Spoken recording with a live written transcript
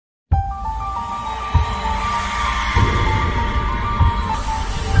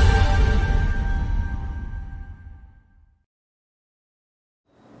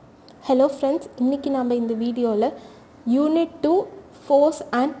Hello friends, இன்னைக்கு நாம இந்த வீடியோல யூனிட் 2 ஃபோர்ஸ்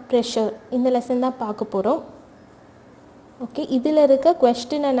அண்ட் ப்ரெஷர் இந்த லெசன் தான் பார்க்க போறோம். ஓகே, இதில் இருக்க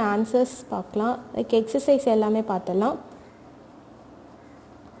क्वेश्चन அண்ட் ஆன்சர்ஸ் பார்க்கலாம். லைக் எக்ஸசைஸ் எல்லாமே பார்த்தலாம்.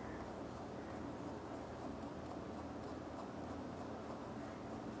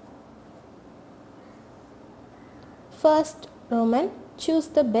 First Roman, choose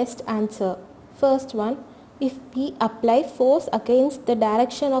the best answer. First one, if we apply force against the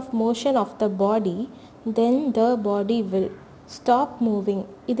direction of motion of the body, then the body will stop moving.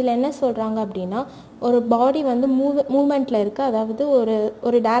 இதில் என்ன சொல்கிறாங்க அப்படின்னா, ஒரு பாடி வந்து மூமெண்ட்டில் இருக்குது, அதாவது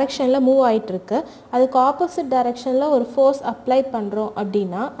ஒரு டைரெக்ஷனில் மூவ் ஆகிட்டுருக்கு, அதுக்கு ஆப்போசிட் டைரெக்ஷனில் ஒரு ஃபோர்ஸ் அப்ளை பண்ணுறோம்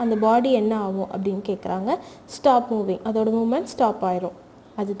அப்படின்னா அந்த பாடி என்ன ஆகும் அப்படின்னு கேட்குறாங்க. ஸ்டாப் மூவிங், அதோட மூமெண்ட் ஸ்டாப் ஆயிரும்,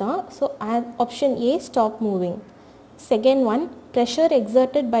 அதுதான். So option A, stop moving. Second one, pressure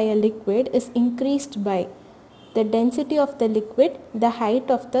exerted by a liquid is increased by the density of the liquid, the height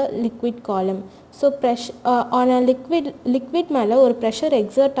of the liquid column. So pressure on a liquid மேலே ஒரு pressure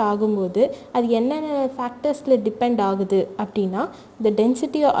exert ஆகும்போது அது என்னென்ன ஃபேக்டர்ஸில் depend ஆகுது அப்படின்னா, the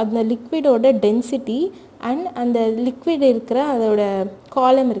density, அந்த லிக்விடோட density and அந்த liquid இருக்கிற அதோட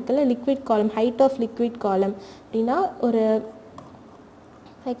காலம் இருக்குல்ல, லிக்விட் காலம், ஹைட் ஆஃப் லிக்விட் காலம் அப்படின்னா, ஒரு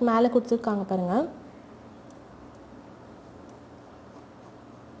லைக் மேலே கொடுத்துருக்காங்க பாருங்கள்.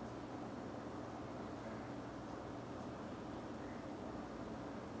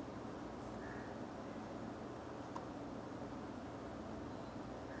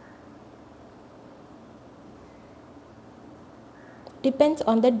 Depends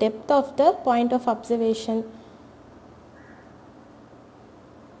on the depth of the point of observation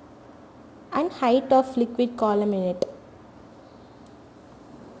and height of liquid column in it.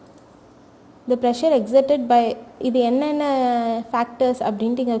 The pressure exerted by, இது என்னென்ன ஃபேக்டர்ஸ்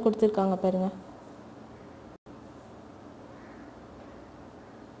அப்படின்ட்டு இங்கே கொடுத்துருக்காங்க பாருங்க.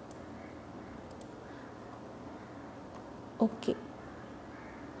 ஓகே,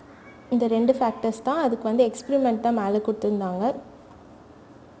 இந்த ரெண்டு ஃபேக்டர்ஸ் தான், அதுக்கு வந்து எக்ஸ்பிரிமெண்ட் தான் மேலே கொடுத்துருந்தாங்க.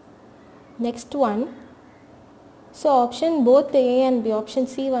 Next one, so option both A and B, option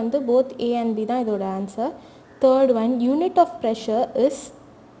C வந்து both A and B தான் இதோட answer. Third one, unit of pressure is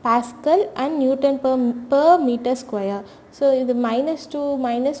Pascal and Newton per meter square. So இது -2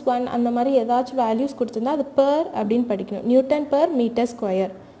 -1 அந்த மாதிரி ஏதாச்சும் வேல்யூஸ் கொடுத்துருந்தா அது per அப்படின்னு படிக்கணும், Newton per meter square.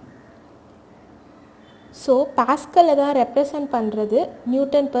 So பாஸ்கலை தான் ரெப்ரசன்ட் பண்ணுறது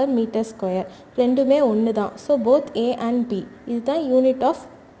நியூட்டன் per meter square, ரெண்டுமே ஒன்று தான். So both A and B, இதுதான் unit of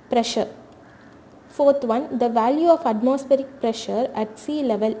pressure. Fourth one, the value of atmospheric pressure at sea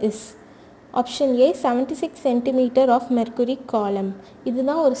level is option A, 76 centimeter of mercury column.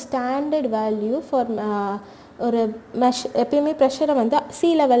 இதுதான் ஒரு standard value for ஒரு எப்பயுமே ப்ரெஷரை வந்து சி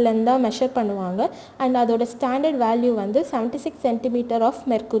லெவல்லேருந்து தான் மெஷர் பண்ணுவாங்க, அண்ட் அதோட ஸ்டாண்டர்ட் வேல்யூ வந்து 76 சென்டிமீட்டர் ஆஃப்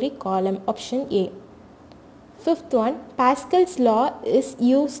மெர்க்குரி காலம், option A. Fifth one, Pascal's law is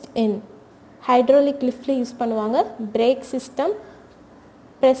used in hydraulic liftல use பண்ணுவாங்க, brake system,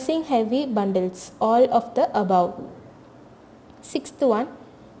 pressing heavy bundles, all of the above. Sixth one,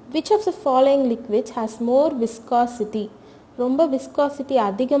 which of the following liquids has more viscosity? ரொம்ப viscosity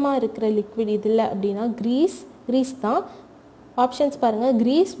அதிகமாக இருக்கிற liquid இதில் அப்படின்னா Greece தான். Options பாருங்கள்,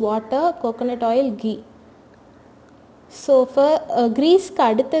 Greece, water, coconut oil, key. So கிரீஸ்க்கு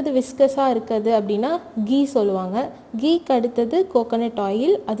அடுத்தது விஸ்கஸாக இருக்குது அப்படின்னா கீ சொல்லுவாங்க, கீக்கு அடுத்தது கோகோனட்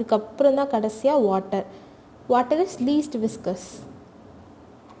ஆயில், அதுக்கப்புறம் தான் கடைசியாக water. Water is least viscous.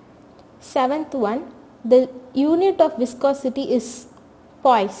 Seventh one, the unit of viscosity is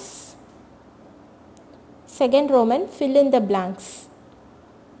poise. Second Roman, fill in the blanks.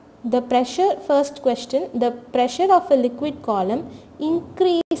 The pressure, first question, the pressure of a liquid column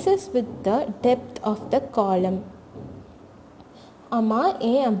increases with the depth of the column. ஆமாம்,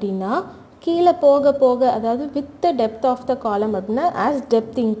 ஏன் அப்படின்னா கீழே போக போக, அதாவது with the depth of the காலம் அப்படின்னா as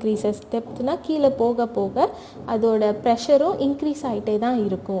depth increases, டெப்த்னா கீழே போக போக அதோட ப்ரெஷரும் இன்க்ரீஸ் ஆகிட்டே தான்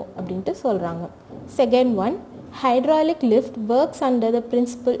இருக்கும் அப்படின்ட்டு சொல்கிறாங்க. Second one, hydraulic lift works under the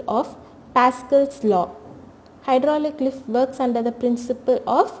principle of pascals law. Hydraulic lift works under the principle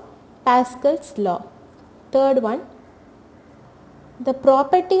of pascals law. Third one, the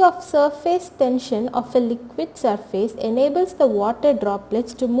property of surface tension of a liquid surface enables the water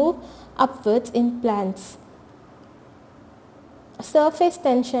droplets to move upwards in plants. Surface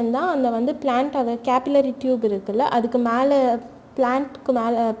tension தான் அந்த வந்து plant, அது capillary tube இருக்குல்ல, அதுக்கு மேலே பிளான்ட்க்கு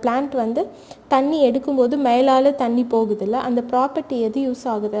மேலே plant வந்து தண்ணி எடுக்கும்போது மேலால் தண்ணி போகுதில்ல, அந்த ப்ராப்பர்ட்டி எது யூஸ்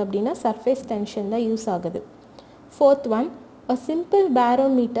ஆகுது அப்படின்னா சர்ஃபேஸ் டென்ஷன் தான் யூஸ் ஆகுது. Fourth one, a simple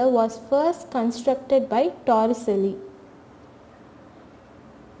barometer was first constructed by Torricelli.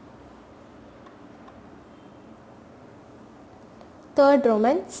 Third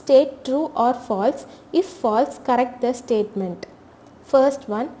Roman, state true or false. If false, correct the statement. First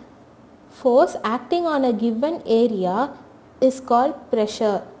one, force acting on a given area is called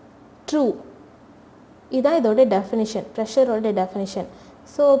pressure. True. இதுதான் இதோட definition, ப்ரெஷரோட definition.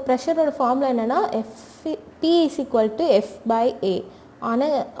 So ப்ரெஷரோட formula என்னென்னா P is equal to F by A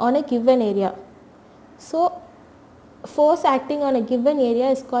on a given area. So force acting on a given area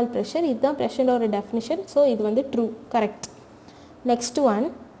is called pressure. இதுதான் ப்ரெஷரோட definition. So இது வந்து true, correct. Next one,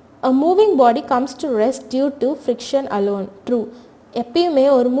 a moving body comes to rest due to friction alone. True. எப்பயுமே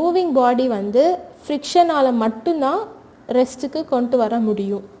ஒரு moving body வந்து ஃப்ரிக்ஷனால் மட்டும்தான் ரெஸ்ட்டுக்கு கொண்டு வர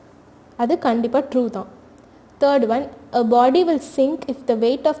முடியும். அது கண்டிப்பாக ட்ரூ தான். Third one, a body will sink if the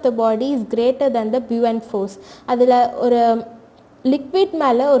weight of the body is greater than the buoyant force. அதில் ஒரு லிக்விட்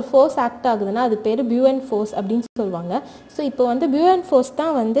மேலே ஒரு ஃபோர்ஸ் ஆக்ட் ஆகுதுன்னா அது பேர் buoyant force அப்படின்னு சொல்லுவாங்க. ஸோ இப்போ வந்து buoyant force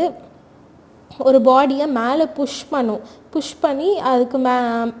தான் வந்து ஒரு பாடியை மேலே புஷ் பண்ணி அதுக்கு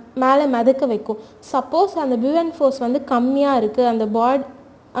மேலே மிதக்க வைக்கும். சப்போஸ் அந்த buoyant force வந்து கம்மியாக இருக்குது,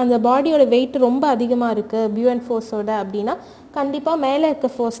 அந்த பாடியோட வெயிட் ரொம்ப அதிகமாக இருக்குது buoyant forceோட அப்படின்னா கண்டிப்பாக மேலே இருக்க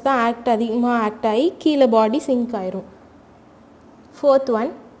ஃபோர்ஸ் தான் அதிகமாக ஆக்ட் ஆகி கீழே பாடி சிங்க் ஆயிரும். ஃபோர்த்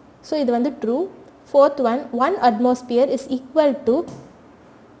ஒன், ஸோ இது வந்து true. Fourth one, 1 atmosphere is equal to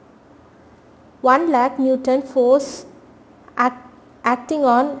 1 lakh Newton force acting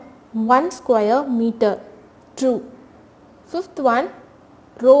on 1 square meter. True. Fifth one,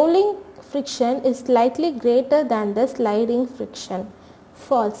 rolling friction is slightly greater than the sliding friction.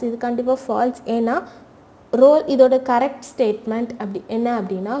 False. இது கண்டிப்பாக falls. ஏன்னா இதோட correct statement என்ன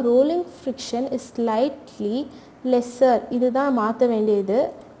அப்படின்னா rolling friction is slightly lesser. இதுதான் மாற்ற வேண்டியது.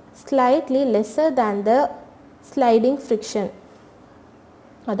 Slightly lesser தேன் த sliding friction.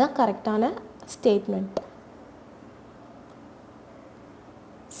 அதான் கரெக்டான statement.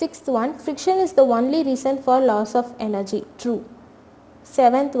 Sixth one, friction is the only reason for loss of energy. True.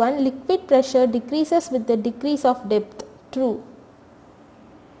 Seventh one, liquid pressure decreases with the decrease of depth. True.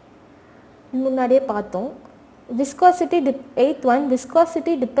 முன்னாடியே பார்த்தோம். Viscosity, eighth one,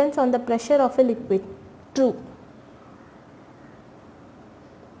 viscosity depends on the pressure of a liquid. True.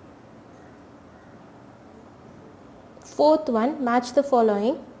 Fourth one, match the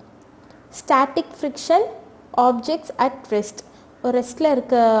following. Static friction, objects at rest. ஒரு ரெஸ்ட்டில்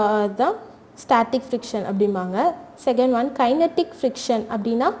இருக்கிறது தான் static friction அப்படிம்பாங்க. Second one, kinetic friction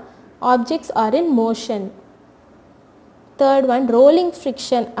அப்படின்னா objects R இன் motion. Third one, rolling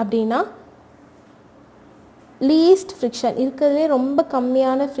friction அப்படின்னா least friction, இருக்கிறதுலே ரொம்ப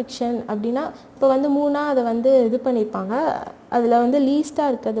கம்மியான friction அப்படின்னா இப்போ வந்து மூணாக அதை வந்து இது பண்ணியிருப்பாங்க. அதில் வந்து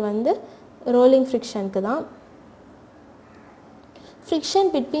லீஸ்ட்டாக இருக்கிறது வந்து ரோலிங் ஃப்ரிக்ஷனுக்கு தான். Friction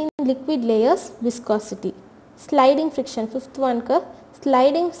between liquid layers, viscosity. Sliding friction, fifth one ka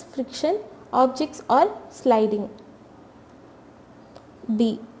sliding friction, objects are sliding. B,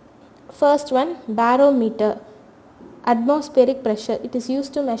 first one, barometer, atmospheric pressure. It is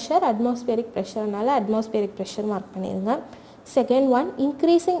used to measure atmospheric pressure. nala atmospheric pressure mark pannirunga. Second one,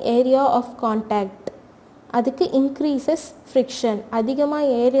 increasing area of contact, adukku increases friction. அதிகமா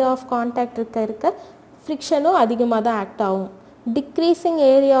area of contact இருக்க ஃப்ரிக்ஷனும் அதிகமாக தான் act ஆகும். Decreasing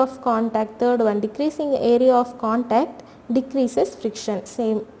area of contact, third one, decreasing area of contact decreases friction,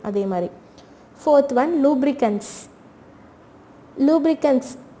 same அதே மாதிரி. Fourth one, lubricants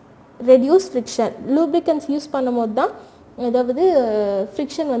reduce friction. lubricants use பண்ணும்போது தான் அதாவது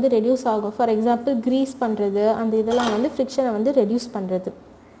ஃப்ரிக்ஷன் வந்து ரெடியூஸ் ஆகும். ஃபார் எக்ஸாம்பிள் க்ரீஸ் பண்ணுறது, அந்த இதெல்லாம் வந்து ஃப்ரிக்ஷனை வந்து ரெடியூஸ் பண்ணுறது.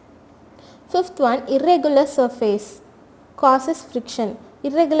 Fifth one, irregular surface causes friction.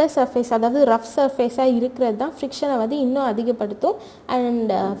 irregular surface அதாவது ரஃப் சர்ஃபேஸாக இருக்கிறது தான் ஃப்ரிக்ஷனை வந்து இன்னும் அதிகப்படுத்தும்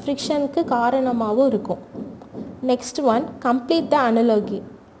அண்ட் ஃப்ரிக்ஷனுக்கு காரணமாகவும் இருக்கும். Next one, complete the அனலோகி.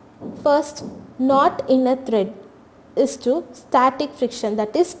 First, not in a thread is to static friction,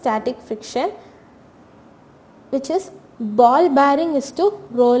 that is static friction, which is ball bearing is to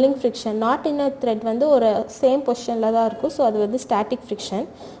rolling friction. Not in a thread வந்து ஒரு same பொசிஷனில் தான் இருக்கும், so அது வந்து static friction.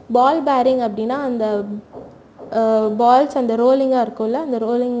 பால் bearing அப்படின்னா அந்த balls அந்த ரோலிங்காக இருக்கும்ல, அந்த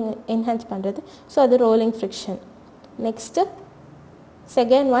ரோலிங் என்ஹான்ஸ் பண்ணுறது, ஸோ அது rolling friction. Next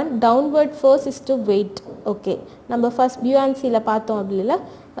second one, downward force is to wait. Okay, நம்ம ஃபர்ஸ்ட் பியூஆன்சியில் பார்த்தோம் அப்படி இல்லை,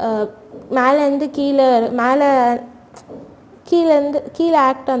 மேலேருந்து கீழே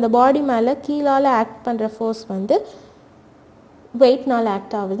ஆக்ட், அந்த பாடி மேலே கீழால் ஆக்ட் பண்ணுற ஃபோர்ஸ் வந்து வெயிட்னால்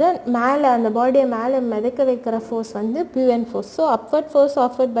ஆக்ட் ஆகுது. மேலே அந்த பாடியை மேலே மிதக்க வைக்கிற ஃபோர்ஸ் வந்து buoyant force. So upward force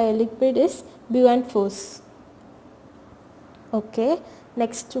offered by a liquid is buoyant force. Okay,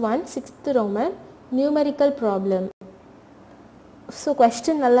 next one, sixth Roman, numerical problem. So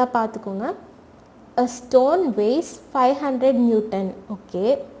question நல்லா பார்த்துக்கோங்க. a stone weighs 500 Newton. Okay,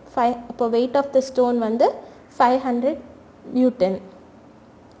 இப்போ வெயிட் ஆஃப் த ஸ்டோன் வந்து 500 Newton.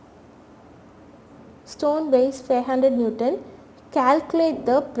 stone weighs 500 Newton, calculate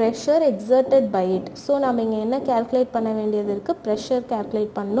the pressure exerted by it. So நம்ம இங்கே என்ன calculate பண்ண வேண்டியது இருக்குது, ப்ரெஷர்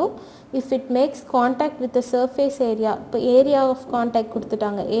calculate பண்ணணும். if it makes contact with the surface area, இப்போ ஏரியா ஆஃப் கான்டாக்ட்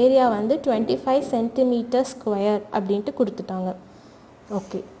கொடுத்துட்டாங்க, ஏரியா வந்து 25 centimeter square அப்படின்ட்டு கொடுத்துட்டாங்க.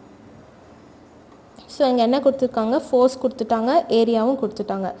 ஓகே, ஸோ இங்கே என்ன கொடுத்துருக்காங்க, ஃபோர்ஸ் கொடுத்துட்டாங்க, ஏரியாவும்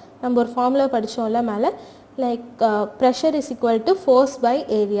கொடுத்துட்டாங்க. நம்ம ஒரு ஃபார்முலா படித்தோம்ல மேலே, like pressure is equal to force by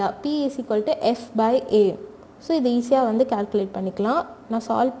area, B is equal to F by A. So இது ஈஸியாக வந்து கால்குலேட் பண்ணிக்கலாம். நான்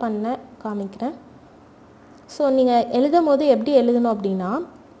சால்வ் பண்ண காமிக்கிறேன். ஸோ நீங்கள் எழுதும் போது எப்படி எழுதணும் அப்படின்னா,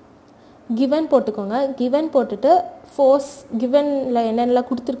 கிவன் போட்டுக்கோங்க, கிவன் போட்டுட்டு ஃபோர்ஸ் கிவனில் என்னென்னலாம்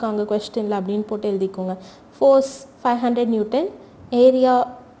கொடுத்துருக்காங்க கொஸ்டினில் அப்படின்னு போட்டு எழுதிக்கோங்க. Force 500 Newton, area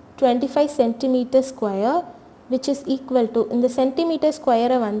 25 centimeter square, which is equal to, இந்த சென்டிமீட்டர்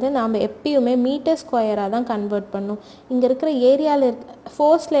ஸ்கொயரை வந்து நாம் எப்பயுமே மீட்டர் ஸ்கொயராக தான் கன்வெர்ட் பண்ணும். இங்கே இருக்கிற ஏரியாவில்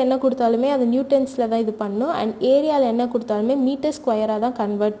ஃபோர்ஸில் என்ன கொடுத்தாலுமே அது நியூட்டன்ஸில் தான் இது பண்ணும், அண்ட் ஏரியாவில் என்ன கொடுத்தாலுமே மீட்டர் ஸ்கொயராக தான்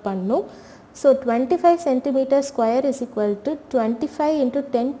கன்வெர்ட் பண்ணும். So 25 centimeter square is equal to 25 into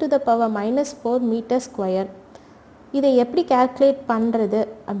 10 to the power minus 4 meter square. இதை எப்படி கால்குலேட் பண்ணுறது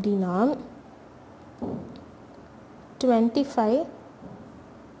அப்படின்னா, 25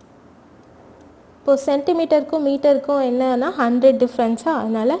 இப்போ சென்டிமீட்டருக்கும் மீட்டருக்கும் என்னன்னா 100 டிஃப்ரென்ஸாக,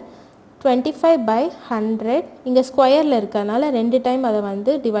 அதனால் 25/100 இங்கே ஸ்கொயரில் இருக்கிறதுனால 2 டைம் அதை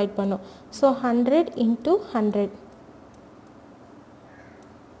வந்து டிவைட் பண்ணும். So 100 into 100.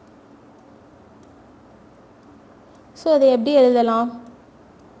 ஸோ அதை எப்படி எழுதலாம்,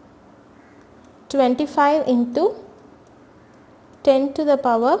 25 into 10 to the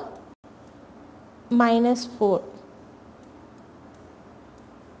power minus 4.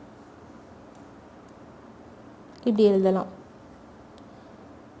 இப்படி எழுதலாம்.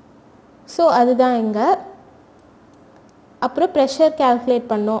 ஸோ அதுதான் இங்கே. அப்புறம் ப்ரெஷர்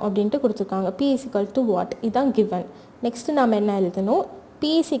கால்குலேட் பண்ணோம் அப்படின்ட்டு கொடுத்துருக்காங்க. P is equal to what, இதுதான் கிவன். நெக்ஸ்ட்டு நாம் என்ன எழுதணும், P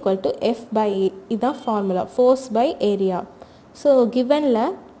is equal to F by A, இதுதான் formula, force by area. So கிவனில்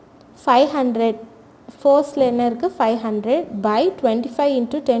 500, ஃபோர்ஸில் என்ன இருக்குது 500 by 25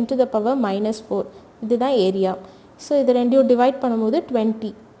 into 10 to the power minus 4, இதுதான் ஏரியா. ஸோ இது ரெண்டையும் டிவைட் பண்ணும்போது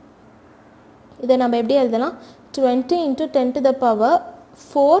 20. இதை நம்ம எப்படி எழுதலாம், 20 into 10 to the power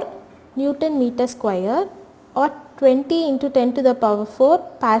 4 Newton meter square or 20 into 10 to the power 4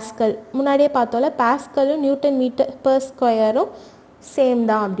 Pascal. முன்னாடியே பார்த்தோம்ல, பாஸ்கலும் நியூட்டன் மீட்டர் பர் ஸ்கொயரும் சேம்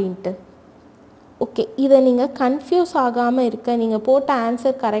தான் அப்படின்ட்டு. ஓகே, இதை நீங்கள் கன்ஃபியூஸ் ஆகாமல் இருக்க, நீங்கள் போட்ட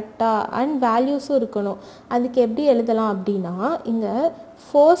ஆன்சர் கரெக்டாக அண்ட் வேல்யூஸும் இருக்கணும். அதுக்கு எப்படி எழுதலாம் அப்படின்னா, இங்கே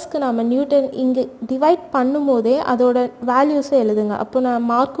ஃபோர்ஸ்க்கு நம்ம நியூட்டன் இங்கே டிவைட் பண்ணும்போதே அதோட வேல்யூஸும் எழுதுங்க, அப்போ நான்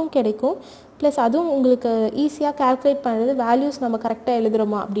மார்க்கும் கிடைக்கும். ப்ளஸ் அதுவும் உங்களுக்கு ஈஸியாக கால்குலேட் பண்ணுறது, வேல்யூஸ் நம்ம கரெக்டாக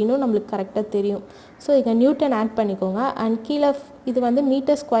எழுதுகிறோமா அப்படின்னு நம்மளுக்கு கரெக்டாக தெரியும். ஸோ இங்கே நியூட்டன் ஆட் பண்ணிக்கோங்க. அண்ட் கீழே இது வந்து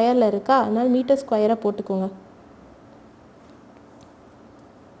மீட்டர் ஸ்கொயரில் இருக்கா, அதனால் மீட்டர் ஸ்கொயரை போட்டுக்கோங்க.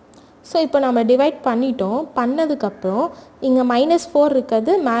 ஸோ இப்போ நம்ம டிவைட் பண்ணிட்டோம். பண்ணதுக்கப்புறம் இங்கே -4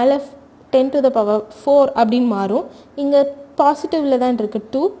 இருக்கிறது மேலே 10 to the power 4 அப்படின்னு மாறும். இங்கே பாசிட்டிவில் தான் இருக்குது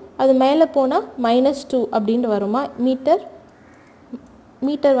 2, அது மேலே போனால் -2 அப்படின்ட்டு வருமா,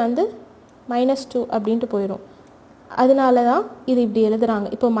 மீட்டர் வந்து -2 அப்படின்ட்டு போயிடும். அதனால தான் இது இப்படி எழுதுகிறாங்க.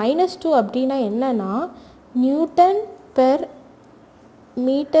 இப்போ -2 அப்படின்னா என்னன்னா, நியூட்டன் பெர்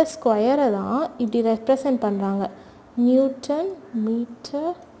மீட்டர் ஸ்கொயரை தான் இப்படி ரெப்ரசன்ட் பண்ணுறாங்க. நியூட்டன்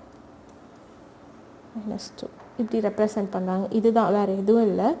மீட்டர் -2 இப்படி ரெப்ரசன்ட் பண்ணுறாங்க. இதுதான், வேறு எதுவும்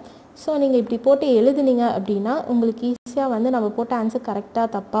இல்லை. ஸோ நீங்கள் இப்படி போட்டு எழுதுனீங்க அப்படின்னா உங்களுக்கு ஈஸியாக வந்து நம்ம போட்ட ஆன்சர் கரெக்டாக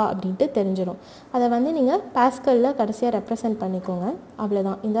தப்பா அப்படின்ட்டு தெரிஞ்சிடும். அதை வந்து நீங்கள் பாஸ்கலில் கடைசியாக ரெப்ரசன்ட் பண்ணிக்கோங்க.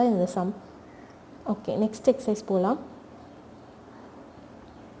 அவ்வளோதான், இதுதான் இந்த சம். ஓகே, நெக்ஸ்ட் எக்ஸசைஸ் போகலாம்.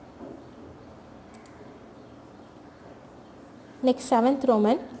 Next, 7th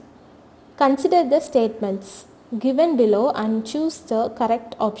Roman. Consider the statements given below and choose the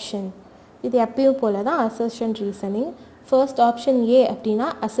correct option. இது எப்பயும் போல தான் assertion reasoning. First option A அப்படின்னா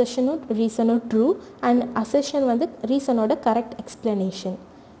அசர்ஷனும் ரீசனும் ட்ரூ, அண்ட் அசர்ஷன் வந்து ரீசனோட கரெக்ட் எக்ஸ்பிளனேஷன்.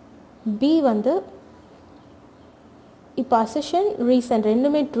 பி வந்து இப்போ அசர்ஷன் ரீசன்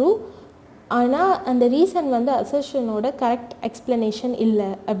ரெண்டுமே ட்ரூ, ஆனால் அந்த ரீசன் வந்து அசர்ஷனோட கரெக்ட் எக்ஸ்பிளனேஷன் இல்லை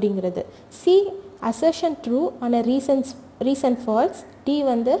அப்படிங்கிறது. சி அசர்ஷன் ட்ரூ ஆனால் ரீசன் ஃபால்ஸ். டி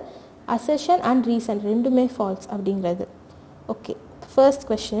வந்து அசர்ஷன் அண்ட் ரீசன் ரெண்டுமே ஃபால்ஸ் அப்படிங்கிறது. ஓகே, ஃபர்ஸ்ட்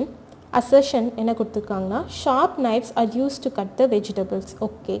கொஸ்டின் அசர்ஷன் என்ன கொடுத்துருக்காங்கன்னா, sharp knifes R use to cut the vegetables.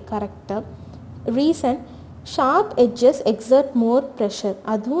 Okay, கரெக்டாக. ரீசன் ஷார்ப் எட்ஜஸ் எக்ஸர்ட் மோர் ப்ரெஷர்,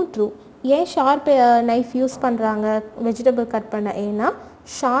 அதுவும் ட்ரூ. ஏன் ஷார்ப் நைஃப் யூஸ் பண்ணுறாங்க வெஜிடபிள் கட் பண்ண, ஏன்னா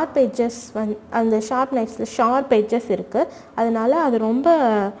ஷார்ப் எட்ஜஸ் அந்த ஷார்ப் நைஃப்ஸில் ஷார்ப் எட்ஜஸ் இருக்குது, அதனால் அது ரொம்ப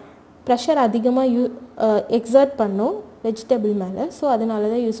ப்ரெஷர் அதிகமாக எக்ஸர்ட் பண்ணும் வெஜிடபிள் மேலே. ஸோ அதனால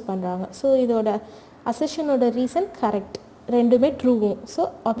தான் யூஸ் பண்ணுறாங்க. ஸோ இதோட அசர்ஷனோட ரீசன் கரெக்ட், ரெண்டுமே ட்ரூவும். ஸோ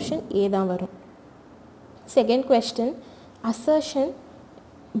ஆப்ஷன் ஏ தான் வரும். Second question, assertion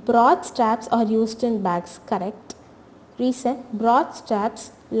broad straps are used in bags, correct. Reason, broad straps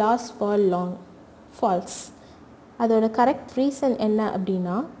last for long, false. அதோட கரெக்ட் ரீசன் என்ன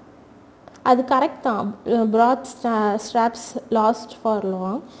அப்படின்னா, அது கரெக்ட் தான், broad straps last for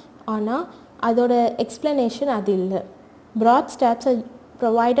long. ஆனால் அதோட எக்ஸ்ப்ளனேஷன் அது இல்லை. Broad straps R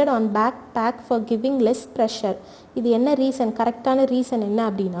provided on back back for giving less pressure. இது என்ன ரீசன், கரெக்டான ரீசன் என்ன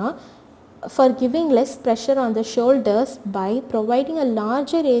அப்படின்னா, for giving less pressure on the shoulders by providing a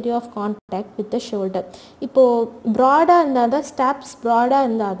larger area of contact with the shoulder. இப்போது ப்ராடாக இருந்தால் தான், ஸ்டாப்ஸ் ப்ராடாக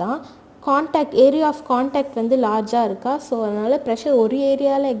இருந்தால் தான் கான்டாக்ட் ஏரியா ஆஃப் கான்டாக்ட் வந்து லார்ஜாக இருக்கா. ஸோ அதனால் ப்ரெஷர் ஒரு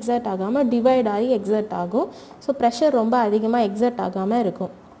ஏரியாவில் எக்ஸர்ட் ஆகாமல் டிவைட் ஆகி எக்ஸர்ட் ஆகும். ஸோ ப்ரெஷர் ரொம்ப அதிகமாக எக்ஸர்ட் ஆகாமல்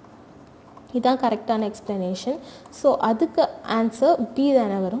இருக்கும். இதுதான் கரெக்டான எக்ஸ்ப்ளனேஷன். ஸோ அதுக்கு ஆன்சர் பி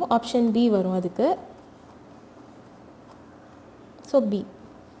தானே வரும், ஆப்ஷன் பி வரும் அதுக்கு. So B.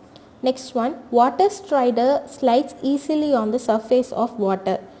 Next one, water strider slides easily on the surface of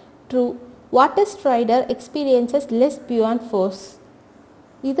water. True. Water strider experiences less buoyant force.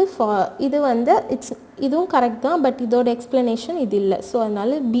 இது வந்து இதுவும் கரெக்ட் தான், பட் இதோட எக்ஸ்ப்ளனேஷன் இது இல்லை. ஸோ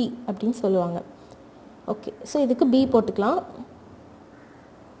அதனால பி அப்படின்னு சொல்லுவாங்க. ஓகே, ஸோ இதுக்கு பி போட்டுக்கலாம்.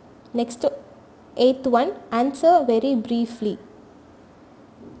 Next 8th one, answer very briefly.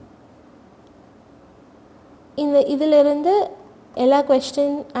 இதிலிருந்து எல்லா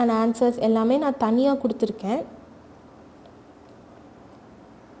கொஸ்டின் அண்ட் ஆன்சர்ஸ் எல்லாமே நான் தனியாக கொடுத்துருக்கேன்.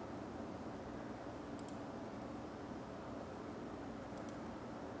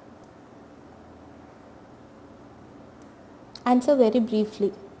 Answer very briefly.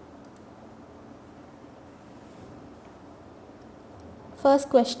 First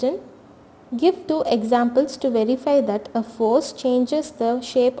question, give 2 examples to verify that a force changes the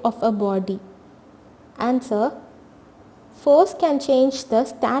shape of a body. Answer, force can change the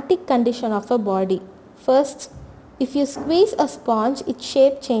static condition of a body. First, if you squeeze a sponge, its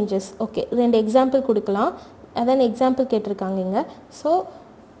shape changes. Okay, ரெண்டு example கொடுக்கலாம், அதான் example கேட்டிருக்காங்க இங்கே. So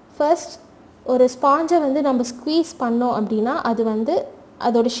first, ஒரு ஸ்பாஞ்சை வந்து நம்ம squeeze பண்ணோம் அப்படின்னா அது வந்து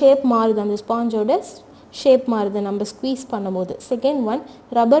அதோட ஷேப் மாறுது, அந்த ஸ்பாஞ்சோட ஷேப் மாறுது நம்ம ஸ்குவீஸ் பண்ணும்போது. செகண்ட் ஒன்,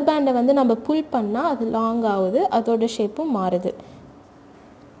 ரப்பர் பேண்டை வந்து நம்ம புல் பண்ணால் அது லாங் ஆகுது, அதோட ஷேப்பும் மாறுது.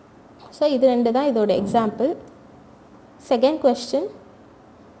 ஸோ இது ரெண்டு தான் இதோட example. Second question,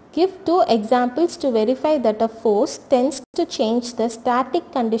 give 2 examples to verify that a force tends to change the static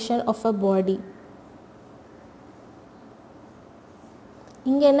condition of a body.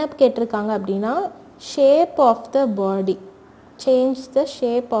 இங்கே என்ன கேட்டிருக்காங்க அப்படின்னா, shape of the body, change the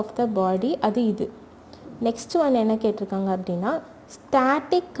shape of the பாடி, அது இது. நெக்ஸ்ட் ஒன் என்ன கேட்டிருக்காங்க அப்படின்னா,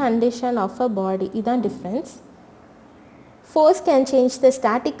 ஸ்டாட்டிக் கண்டிஷன் ஆஃப் அ பாடி, இதுதான் difference. Force can change the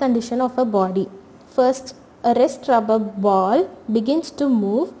static condition of a body. First, a rest rubber ball begins to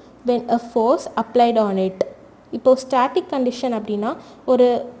move when a force applied on it. இப்போ static condition அப்படின்னா ஒரு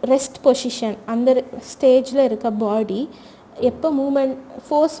rest position, அந்த ஸ்டேஜில் இருக்க பாடி எப்போ moment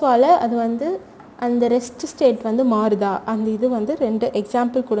ஃபோர்ஸ்வால் அது வந்து அந்த ரெஸ்ட் ஸ்டேட் வந்து மாறுதா, அந்த இது வந்து ரெண்டு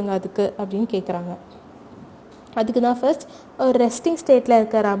எக்ஸாம்பிள் கொடுங்க அதுக்கு அப்படின்னு கேட்குறாங்க. அதுக்கு தான் ஃபர்ஸ்ட், ஒரு ரெஸ்டிங் ஸ்டேட்டில்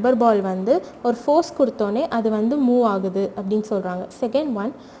இருக்க ரப்பர் பால் வந்து ஒரு ஃபோர்ஸ் கொடுத்தோன்னே அது வந்து மூவ் ஆகுது அப்படின்னு சொல்கிறாங்க. Second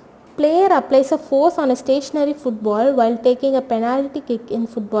one, player applies a force on a stationary football while taking a penalty kick in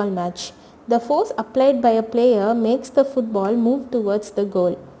football match. The force applied by a player makes the football move towards the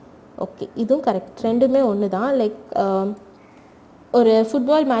goal. Okay, இதுவும் correct, ரெண்டுமே ஒன்று தான். Like ஒரு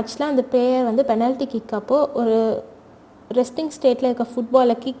football மேட்ச்சில் அந்த player வந்து penalty kick அப்போ ஒரு ரெஸ்டிங் ஸ்டேட்டில் இருக்க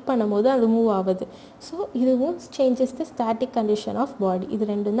ஃபுட்பாலை கிக் பண்ணும்போது அது மூவ் ஆகுது. ஸோ இதுவும் changes the static condition of body.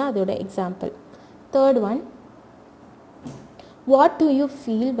 இது ரெண்டும் தான் அதோட example. Third one, what do you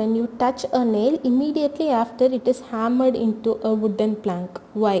feel when you touch a nail immediately after it is hammered into a wooden plank?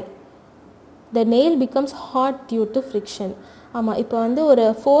 Why? The nail becomes hot due to friction. ஆமாம், இப்போ வந்து ஒரு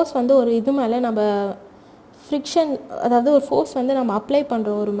force வந்து ஒரு இது மேலே நம்ம ஃப்ரிக்ஷன், அதாவது ஒரு ஃபோர்ஸ் வந்து நம்ம அப்ளை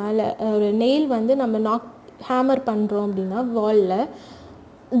பண்ணுறோம் ஒரு மேலே, ஒரு நெயில் வந்து நம்ம ஹேமர் பண்ணுறோம் அப்படின்னா வாலில்,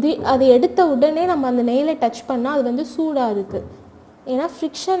 அது எடுத்த உடனே நம்ம அந்த நெயிலை டச் பண்ணால் அது வந்து சூடாக இருக்குது. ஏன்னா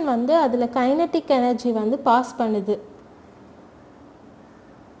ஃப்ரிக்ஷன் வந்து அதில் கைனட்டிக் எனர்ஜி வந்து பாஸ் பண்ணுது,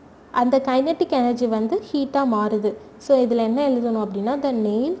 அந்த கைனட்டிக் எனர்ஜி வந்து ஹீட்டாக மாறுது. ஸோ இதில் என்ன எழுதணும் அப்படின்னா, த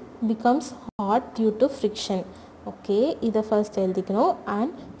nail becomes hot due to friction. Okay, இதை ஃபர்ஸ்ட் எழுதிக்கணும்.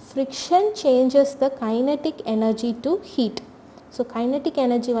 And friction changes the kinetic energy to heat. So kinetic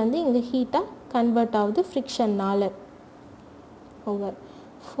energy வந்து இங்கே ஹீட்டாக கன்வெர்ட் ஆகுது ஃப்ரிக்ஷன்னால். Over.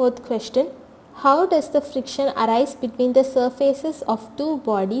 Fourth question, how does the friction arise between the surfaces of 2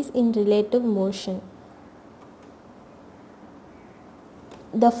 bodies in relative motion?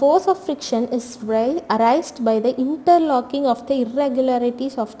 The force of friction is arised by the interlocking of the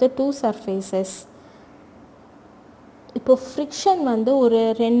irregularities of the two surfaces. இப்போ friction வந்து ஒரு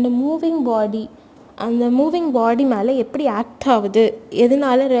ரெண்டு moving body, அந்த moving body மேலே எப்படி act ஆகுது,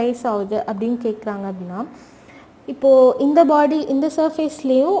 எதனால rice ஆகுது அப்படின்னு கேட்குறாங்க. அப்படின்னா இப்போது இந்த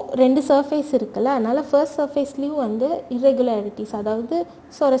சர்ஃபேஸ்லேயும் ரெண்டு சர்ஃபேஸ் இருக்குல்ல, அதனால் ஃபர்ஸ்ட் சர்ஃபேஸ்லேயும் வந்து irregularities, அதாவது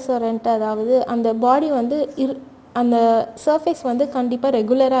சொரன்ட்டு, அதாவது அந்த பாடி வந்து அந்த சர்ஃபேஸ் வந்து கண்டிப்பாக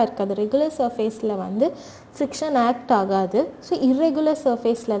ரெகுலராக இருக்காது. ரெகுலர் சர்ஃபேஸில் வந்து ஃப்ரிக்ஷன் ஆக்ட் ஆகாது. ஸோ இர்ரெகுலர்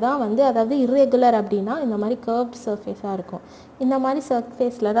சர்ஃபேஸில் தான் வந்து, அதாவது இர்ரெகுலர் அப்படின்னா இந்த மாதிரி கர்வ்ட் சர்ஃபேஸாக இருக்கும், இந்த மாதிரி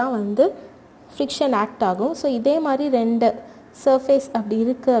சர்ஃபேஸில் தான் வந்து ஃப்ரிக்ஷன் ஆக்ட் ஆகும். ஸோ இதே மாதிரி ரெண்டு சர்ஃபேஸ் அப்படி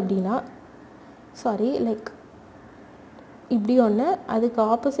இருக்குது அப்படின்னா, இப்படி ஒன்று, அதுக்கு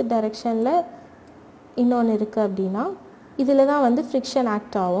ஆப்போசிட் டைரெக்ஷனில் இன்னொன்று இருக்குது அப்படின்னா, இதில் தான் வந்து ஃப்ரிக்ஷன்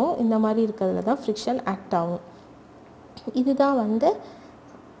ஆக்ட் ஆகும். இந்த மாதிரி இருக்கிறதுல தான் ஃப்ரிக்ஷன் ஆக்ட் ஆகும். இதுதான் வந்து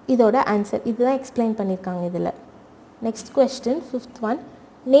இதோட ஆன்சர். இதுதான் எக்ஸ்பிளைன் பண்ணியிருக்காங்க இதில். Next question, 5th one.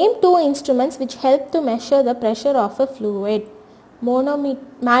 Name two instruments which help to measure the pressure of a fluid.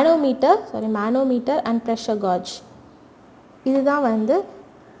 manometer and pressure gauge. இதுதான் வந்து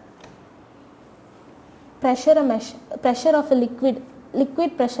pressure of a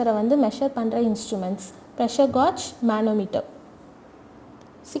liquid pressure வந்து மெஷர் பண்ணுற instruments. pressure gauge, manometer.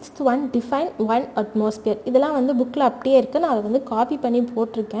 6th one, define 1 atmosphere. இதெல்லாம் வந்து புக்கில் அப்படியே இருக்குது, நான் அதை வந்து காப்பி பண்ணி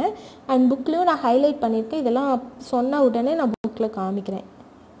போட்டிருக்கேன். அண்ட் புக்லேயும் நான் ஹைலைட் பண்ணியிருக்கேன். இதெல்லாம் சொன்ன உடனே நான் புக்கில் காமிக்கிறேன்.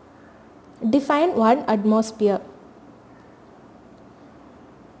 define 1 atmosphere.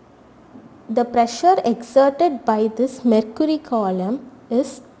 The pressure exerted by this mercury column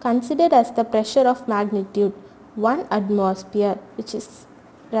is considered as the pressure of magnitude 1 atmosphere, which is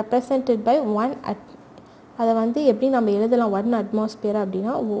represented by 1 அதை வந்து எப்படி நம்ம எழுதலாம் 1 atmosphere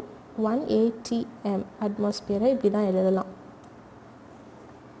அப்படின்னா 1 atm atmosphere இப்படி தான் எழுதலாம்.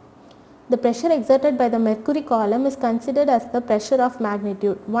 The pressure exerted by the mercury column is considered as the pressure of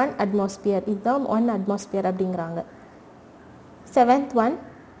magnitude 1 atmosphere. இதுதான் 1 atmosphere அப்படிங்கிறாங்க. 7th one,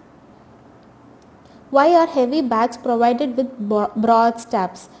 why are heavy bags provided with broad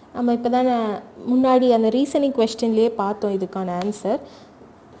straps? நம்ம இப்போ தான் முன்னாடி அந்த ரீசனிங் கொஸ்டின்லேயே பார்த்தோம் இதுக்கான ஆன்சர்.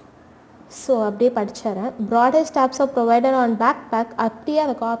 ஸோ அப்படியே படிச்சிடறேன். Broader stops R provided on back அப்படியே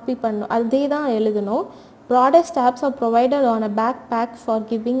அதை காப்பி பண்ணணும், அதே தான் எழுதணும். Broader stops R provided on a back for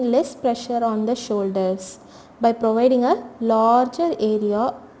giving less pressure on the shoulders by providing a larger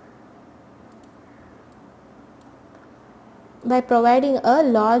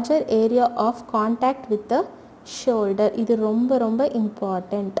area of contact with the shoulder. இது ரொம்ப ரொம்ப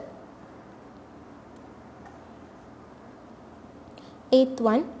important. 8th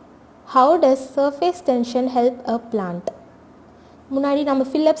one, how does surface tension help a plant? முன்னாடி நம்ம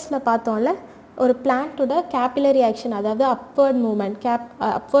ஃபில்லப்ஸில் பார்த்தோம்ல, ஒரு பிளான்ட்டோட capillary action, அதாவது upward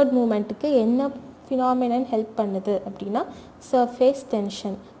மூமெண்ட்டுக்கு என்ன phenomenon help பண்ணுது அப்படின்னா சர்ஃபேஸ்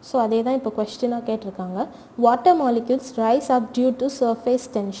டென்ஷன். ஸோ அதே தான் இப்போ கொஸ்டினாக கேட்டிருக்காங்க. Water molecules rice up due to surface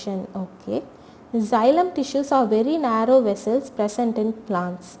tension. Okay. Xylem tissues are very narrow vessels present in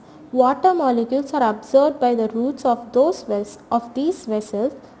plants. Water molecules are absorbed by the roots of these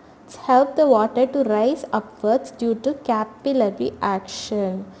vessels, help the water to rise upwards due to capillary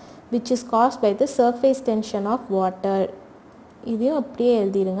action, which is caused by the surface tension of water. இதையும் அப்படியே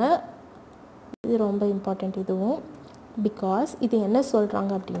எழுதிடுங்க, இது ரொம்ப important. இதுவும் because இது என்ன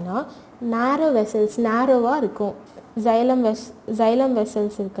சொல்கிறாங்க அப்படின்னா, நேரோ வெசல்ஸ் நேரோவாக இருக்கும். ஜைலம்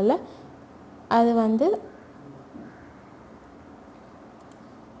வெசல்ஸ் இருக்குல்ல, அது வந்து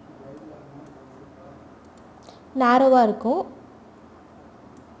நேரோவாக இருக்கும்.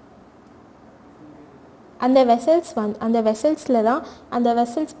 அந்த வெசல்ஸில் தான் அந்த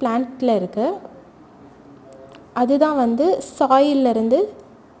வெசல்ஸ் பிளான்ட்டில் இருக்குது. அதுதான் வந்து சாயிலிருந்து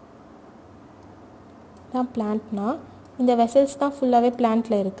தான் பிளான்ட்னா, இந்த வெசல்ஸ் தான் ஃபுல்லாகவே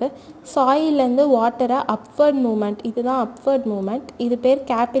பிளான்ட்டில் இருக்குது. சாயிலேருந்து வாட்டரை அப்வர்ட் மூமெண்ட், இதுதான் அப்வர்ட் மூமெண்ட், இது பேர்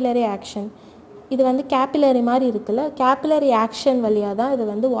கேபிலரி ஆக்ஷன். இது வந்து கேபிலரி மாதிரி இருக்குல்ல, கேபிலரி ஆக்ஷன் வழியாக தான் இது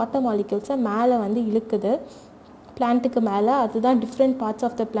வந்து வாட்டர் மாலிக்யூல்ஸை மேலே வந்து இழுக்குது பிளான்ட்டுக்கு மேலே. அதுதான் டிஃப்ரெண்ட் பார்ட்ஸ்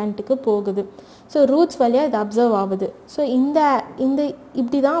ஆஃப் த பிளான்ட்டுக்கு போகுது. ஸோ ரூட்ஸ் வழியாக இது அப்சர்வ் ஆகுது. ஸோ இந்த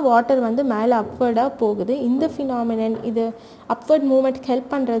இப்படி தான் வாட்டர் வந்து மேலே அப்வர்டாக போகுது. இந்த ஃபினாமினன், இது அப்வர்ட் மூமெண்ட்டுக்கு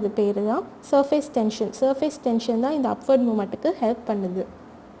ஹெல்ப் பண்ணுறது பேர் தான் சர்ஃபேஸ் டென்ஷன். சர்ஃபேஸ் டென்ஷன் தான் இந்த அப்வர்ட் மூமெண்ட்டுக்கு ஹெல்ப் பண்ணுது.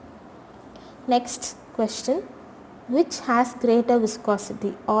 Next question, which has greater viscosity,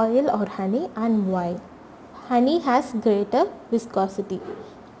 oil or honey, and why? Honey has greater viscosity.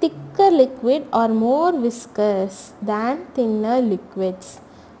 Thicker liquid are more viscous than thinner liquids.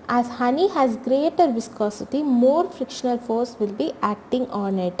 As honey has greater viscosity, more frictional force will be acting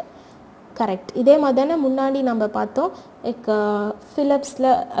on it. Correct. இதே மாதிரி தானே முன்னாடி நம்ம பார்த்தோம், like ஃபிலிப்ஸில்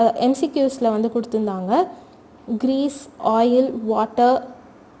எம்சிக்யூஸில் வந்து கொடுத்துருந்தாங்க. Grease, oil, water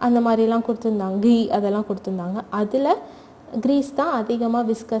அந்த மாதிரிலாம் கொடுத்துருந்தாங்க, கீ அதெல்லாம் கொடுத்துருந்தாங்க. அதில் க்ரீஸ் தான் அதிகமாக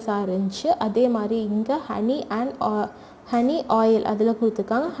விஸ்கஸாக இருந்துச்சு. அதே மாதிரி இங்கே ஹனி ஆயில் அதில்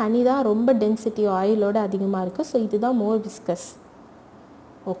கொடுத்துருக்காங்க. ஹனி தான் ரொம்ப டென்சிட்டி ஆயிலோட அதிகமாக இருக்குது. ஸோ இதுதான் மோர் viscous.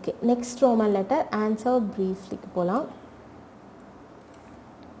 Okay, next Roman letter answer ப்ரீஃப்லிக்கு போகலாம்.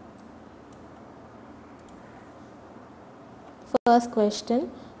 First question,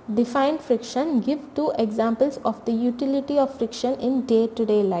 define friction. Give 2 examples of the utility of friction in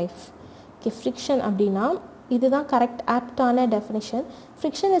day-to-day life. Okay, friction அப்படின்னா இதுதான் correct ஆப்டான definition.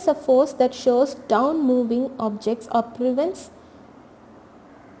 Friction is a force that shows down moving objects or prevents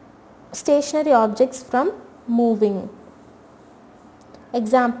stationary objects from moving.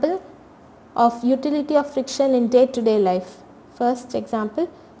 Example of utility of friction in day-to-day life. First example,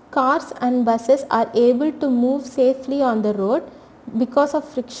 cars and buses are able to move safely on the road because of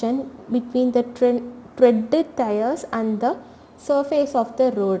friction between the treaded tires and the surface of the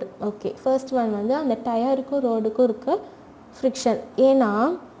road. Okay, first one வந்து அந்த டயருக்கும் ரோடுக்கும் இருக்க friction. ஏன்னா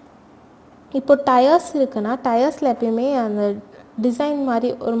இப்போ tyres இருக்குன்னா டயர்ஸில் எப்பயுமே அந்த design மாதிரி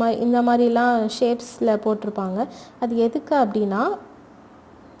ஒரு மாதிரி இந்த மாதிரிலாம் ஷேப்ஸில் போட்டிருப்பாங்க. அது எதுக்கு அப்படின்னா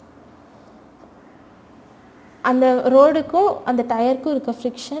அந்த ரோடுக்கும் அந்த டயருக்கும் இருக்க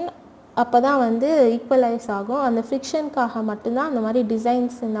ஃப்ரிக்ஷன் அப்போ தான் வந்து ஈக்குவலைஸ் ஆகும். அந்த ஃப்ரிக்ஷனுக்காக மட்டும்தான் அந்த மாதிரி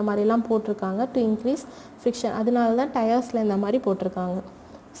டிசைன்ஸ் இந்த மாதிரிலாம் போட்டிருக்காங்க, டு இன்க்ரீஸ் ஃப்ரிக்ஷன். அதனால தான் டயர்ஸில் இந்த மாதிரி போட்டிருக்காங்க.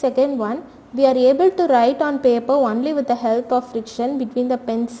 Second one, we are able to write on paper only with the help of friction between the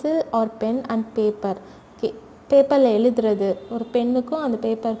pencil or pen and paper. Okay, பேப்பரில் எழுதுறது ஒரு பென்னுக்கும் அந்த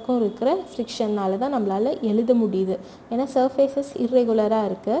பேப்பருக்கும் இருக்கிற ஃப்ரிக்ஷன்னால தான் நம்மளால் எழுத முடியுது. ஏன்னா சர்ஃபேஸஸ் இர்ரெகுலராக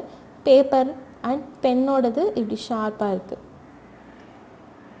இருக்குது. பேப்பர் அண்ட் பென்னோடது இப்படி ஷார்ப்பாக இருக்குது.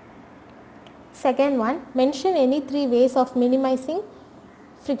 Second one, mention any 3 ways of minimizing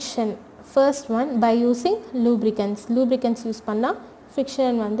friction. First one, by using lubricants. Lubricants use பண்ணால்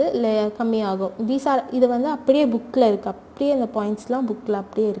ஃப்ரிக்ஷன் வந்து கம்மியாகும். இது வந்து அப்படியே புக்கில் இருக்குது, அப்படியே அந்த பாயிண்ட்ஸ்லாம் புக்கில்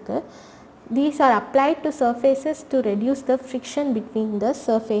அப்படியே இருக்குது. These are applied to surfaces to reduce the friction between the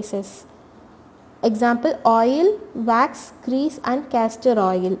surfaces. Example, oil, wax, grease and castor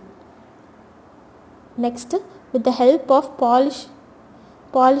oil. Next, with the help of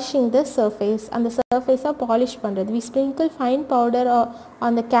polishing the surface. And the surface are polish பண்றது. We sprinkle fine powder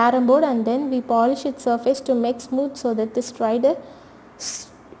on the carom board and then we polish its surface to make smooth so that the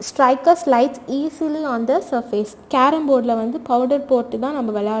striker slides easily on the surface. Carrom போர்டில் வந்து powder போட்டு தான் நம்ம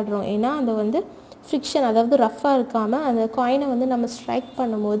விளையாடுறோம். ஏன்னா அந்த வந்து friction, அதாவது ரஃப்பாக இருக்காமல் அந்த காயினை வந்து நம்ம ஸ்ட்ரைக்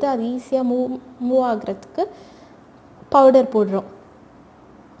பண்ணும்போது அது ஈஸியாக மூவ் ஆகிறதுக்கு பவுடர் போடுறோம்.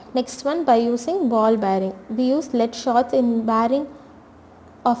 Next one, by using ball bearing. We use lead shots in bearing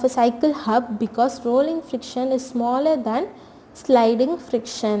of a cycle hub because rolling friction is smaller than sliding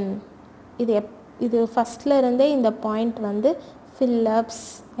friction. இது ஃபஸ்ட்டில் இருந்தே இந்த பாயிண்ட் வந்து ஃபில்லப்ஸ்,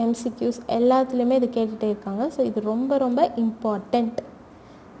 எம்சிக்யூஸ் எல்லாத்துலேயுமே இது கேட்டுகிட்டே இருக்காங்க. ஸோ இது ரொம்ப ரொம்ப important.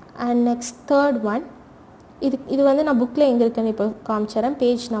 And next third one, இது வந்து நான் புக்கில் எங்கே இருக்குன்னு இப்போ காமிச்சிடறேன்,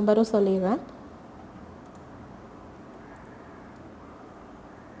 பேஜ் நம்பரும் சொல்லிடுறேன்.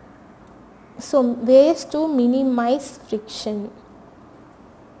 So ways to minimize friction.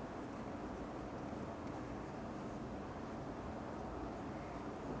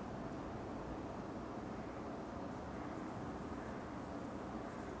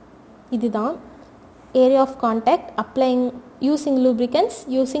 இதுதான் area of contact, அப்ளைங், using lubricants,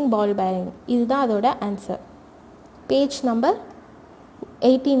 using ball bearing. இதுதான் அதோட ஆன்சர். பேஜ் நம்பர்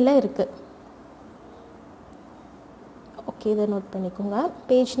 18 இருக்குது. ஓகே, இதை நோட் பண்ணிக்கோங்க.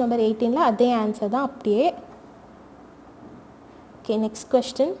 பேஜ் நம்பர் 18 அதே ஆன்சர் தான் அப்படியே. Okay, next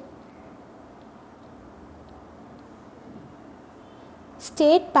question.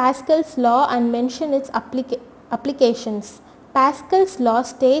 State Pascal's law and mention its applications. Pascal's law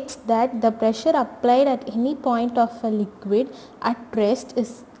states that the pressure applied at any point of a liquid at rest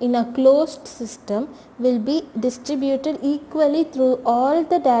is in a closed system will be distributed equally through all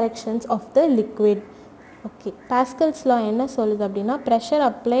the directions of the liquid. Okay, Pascal's law என்ன சொல்லுது அப்படின்னா, pressure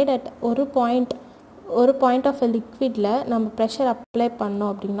applied at ஒரு point of a liquidல நம்ம pressure apply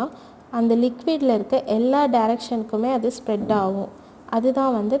பண்ணோம் அப்படின்னா அந்த லிக்விடில் இருக்க எல்லா டைரக்ஷனுக்குமே அது ஸ்ப்ரெட் ஆகும்.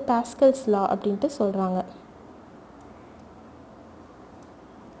 அதுதான் வந்து பாஸ்கல்ஸ் லா அப்படின்ட்டு சொல்கிறாங்க.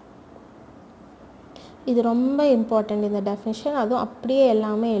 இது ரொம்ப இம்பார்ட்டண்ட் இந்த டெஃபினிஷன். அதுவும் அப்படியே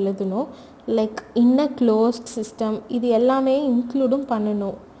எல்லாமே எழுதணும். Like in a closed system இது எல்லாமே இன்க்ளூடும்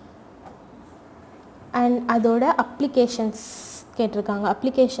பண்ணணும். அண்ட் அதோட அப்ளிகேஷன்ஸ் கேட்டிருக்காங்க.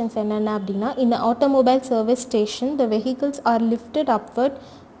 அப்ளிகேஷன்ஸ் என்னென்ன அப்படின்னா, இன் automobile service station the vehicles R lifted upward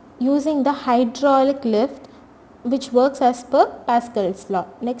using the hydraulic lift which works as per Pascal's law.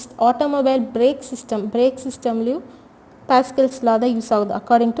 Next, automobile brake system liu Pascal's law da use ஆகுது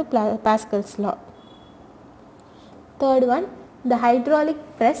according to Pascal's law. Third one, the hydraulic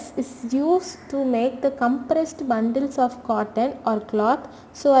press is used to make the compressed bundles of cotton or cloth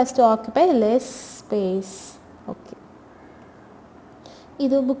so as to occupy less space. Okay,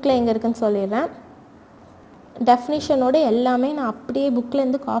 இது புக்கில் எங்கே இருக்குன்னு சொல்லிடுறேன். டெஃபினிஷனோட எல்லாமே நான் அப்படியே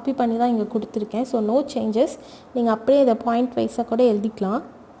புக்கிலேருந்து copy பண்ணி தான் இங்கே கொடுத்துருக்கேன். So no changes. நீங்கள் அப்படியே இதை பாயிண்ட் வைஸாக கூட எழுதிக்கலாம்.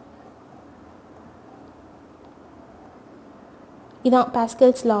 இதான்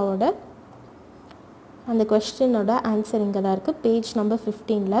பாஸ்கல்ஸ் லாவோட அந்த கொஸ்டினோட ஆன்சர் இங்கே தான் இருக்குது, பேஜ் நம்பர்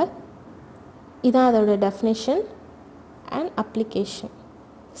 15. இதான் அதோட டெஃபினிஷன் அண்ட் அப்ளிகேஷன்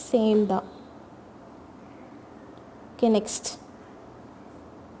சேம் தான். Okay, next.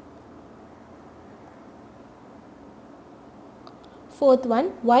 Fourth one,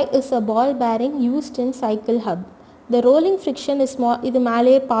 why is a ball bearing used in cycle hub? The rolling friction is small. இது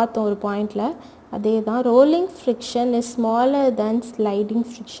மேலே பார்த்தோம் ஒரு பாயிண்டில், அதே தான். Rolling friction is smaller than sliding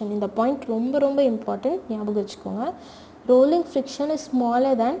friction. இந்த பாயிண்ட் ரொம்ப ரொம்ப இம்பார்ட்டன்ட், ஞாபகம் வச்சுக்கோங்க. Rolling friction is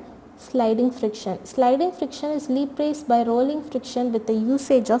smaller than sliding friction. Sliding friction is replaced by rolling friction with the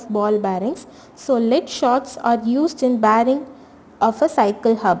usage of ball bearings. So lead shots are used in bearing of a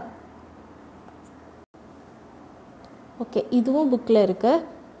cycle hub. Okay, இதுவும் புக்கில் இருக்கு.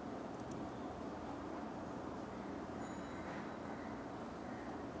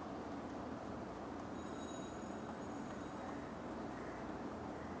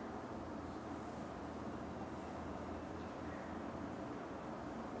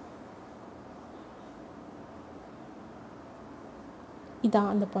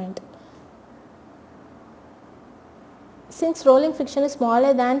 இதான் அந்த point. Since rolling friction is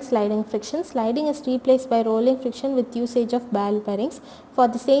smaller than sliding friction, sliding is replaced by rolling friction with usage of ball bearings. For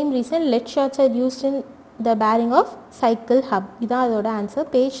the same reason, lead shots are used in the bearing of cycle hub. இதான் அதோட answer,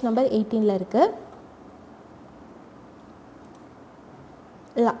 page number 18 இருக்கு.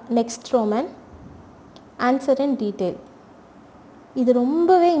 Next Roman, answer in detail. இது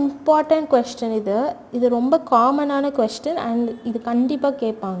ரொம்பவே important question. இது ரொம்ப காமனான question and இது கண்டிப்பாக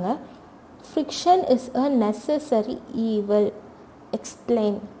கேட்பாங்க. Friction is a necessary evil.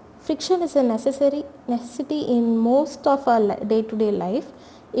 Explain. Friction is a necessity in most of our day-to-day life.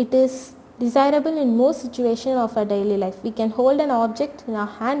 It is desirable in most situations of our daily life. We can hold an object in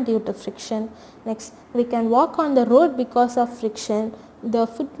our hand due to friction. Next, we can walk on the road because of friction. The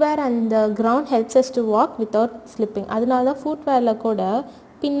footwear and the ground helps us to walk without slipping. அதனால தான் ஃபுட்வேரில் கூட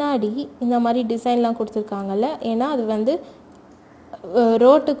பின்னாடி இந்த மாதிரி டிசைன்லாம் கொடுத்துருக்காங்கல்ல, ஏன்னா அது வந்து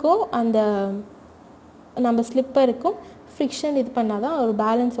ரோட்டுக்கும் அந்த நம்ம ஸ்லிப்பருக்கும் ஃப்ரிக்ஷன் இது பண்ணால் தான் ஒரு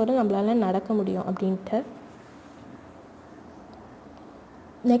பேலன்ஸோடு நம்மளால நடக்க முடியும் அப்படின்ட்டு.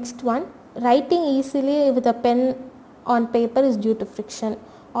 Next one, writing easily with a pen on paper is due to friction.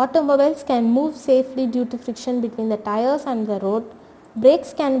 Automobiles can move safely due to friction between the tires and the road.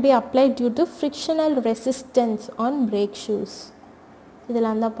 Brakes can be applied due to frictional resistance on brake shoes.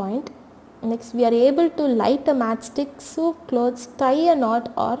 இதெல்லாம் தான் point. Next, we are able to light a matchstick, sew clothes, tie a knot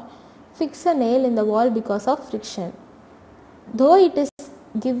or fix a nail in the wall because of friction. Though it is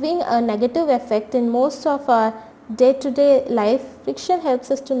giving a negative effect in most of our day-to-day life, friction helps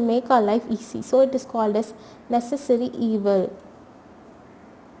us to make our life easy. So it is called as necessary evil.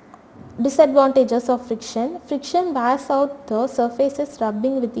 Disadvantages of friction. Friction wears out the surfaces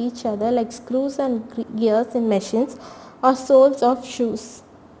rubbing with each other like screws and gears in machines or soles of shoes.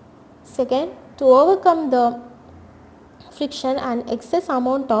 Second, to overcome the friction, an excess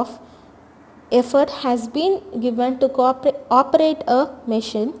amount of effort has been given to operate a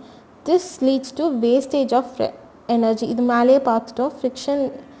machine. This leads to wastage of energy. இது மேலேயே பார்த்துட்டோம், friction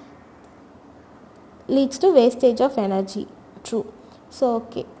leads to wastage of energy. True. So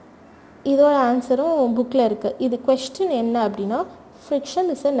okay, இதோட ஆன்சரும் புக்கில் இருக்குது. இது question என்ன அப்படின்னா, friction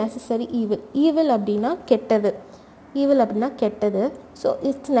is a necessary evil. Evil அப்படின்னா கெட்டது, ஈவில் அப்படின்னா கெட்டது. ஸோ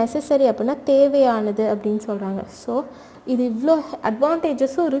இட்ஸ் நெசசரி அப்படின்னா தேவையானது அப்படின்னு சொல்கிறாங்க. ஸோ இது இவ்வளோ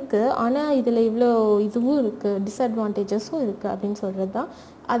அட்வான்டேஜஸும் இருக்குது, ஆனால் இதில் இவ்வளோ இதுவும் இருக்குது, டிஸ்அட்வான்டேஜஸும் இருக்குது அப்படின்னு சொல்கிறது தான்.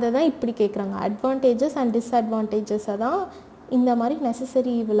 அதை தான் இப்படி கேட்குறாங்க. அட்வான்டேஜஸ் அண்ட் டிஸ்அட்வான்டேஜஸை தான் இந்த மாதிரி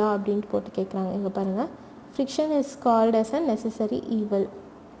நெசசரி ஈவிலா அப்படின்ட்டு போட்டு கேட்குறாங்க. இங்கே பாருங்கள், friction is called as a necessary evil.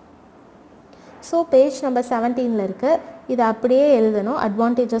 So page number 17 இருக்குது. இதை அப்படியே எழுதணும்.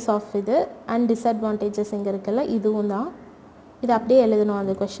 அட்வான்டேஜஸ் ஆஃப் இது அண்ட் டிஸ்அட்வான்டேஜஸ் இங்கே இருக்குல்ல, இதுவும் தான். இதை அப்படியே எழுதணும்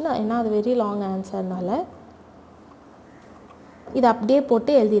அந்த கொஷின், ஏன்னா அது வெரி லாங் ஆன்சர்னால இதை அப்படியே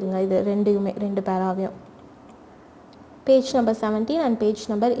போட்டு எழுதிடுங்க. இது ரெண்டுமே, ரெண்டு பேராவையும். Page number 17 and page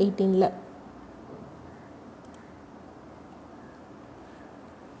number 18.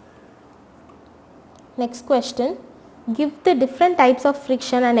 Next question. Give the different types of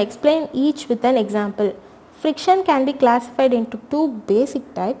friction and explain each with an example. Friction can be classified into two basic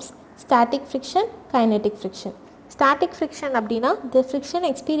types: static friction, kinetic friction. Static friction அப்படினா the friction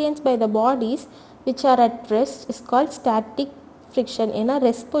experienced by the bodies which are at rest is called static friction. ஏன்னா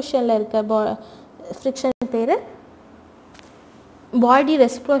rest பொசிஷனில் இருக்க friction பேர் பாடி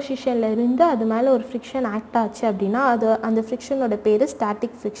rest பொசிஷனில் இருந்து அது மேலே ஒரு ஃப்ரிக்ஷன் ஆக்ட் ஆச்சு அப்படின்னா அது அந்த ஃப்ரிக்ஷனோட பேர்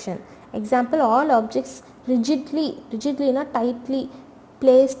static friction. Example, all objects ரிஜிட்லினா tightly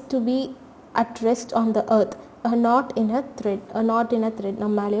placed to be at rest on the earth, not in a thread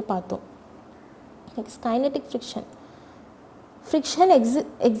நம்ம மேலேயே பார்த்தோம். Next kinetic friction. Friction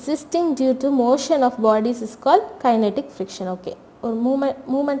existing due to motion of bodies is called kinetic friction. Okay, ஒரு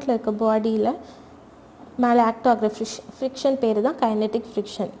மூமெண்ட்டில் இருக்க பாடியில் மேலே act ஆகிற friction பேர் தான் கைனெட்டிக்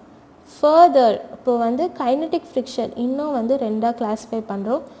ஃப்ரிக்ஷன். ஃபர்தர் இப்போ வந்து கைனெட்டிக் ஃப்ரிக்ஷன் இன்னும் வந்து ரெண்டாக கிளாஸிஃபை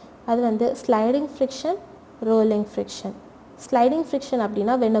பண்ணுறோம். அது வந்து sliding friction, rolling friction. Sliding friction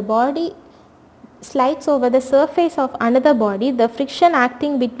அப்படின்னா when a body slides over the surface of another body, the friction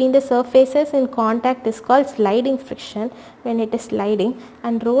acting between the surfaces in contact is called sliding friction when it is sliding.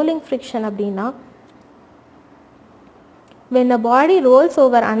 And rolling friction அப்படின்னா when a body rolls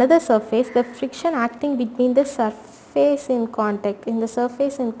over another surface, the friction acting between the surface in contact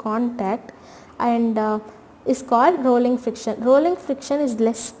and is called rolling friction. Rolling friction is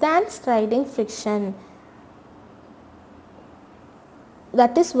less than sliding friction.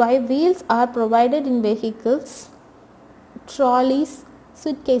 That is why wheels are provided in vehicles, trolleys,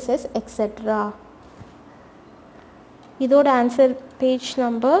 suitcases, etc. இதோட answer page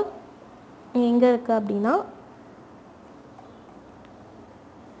number எங்கே இருக்குது அப்படின்னா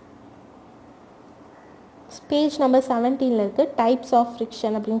page number 17 இருக்குது. Types of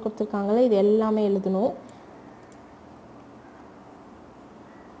friction அப்படின்னு கொடுத்துருக்காங்களே, இது எல்லாமே எழுதணும்.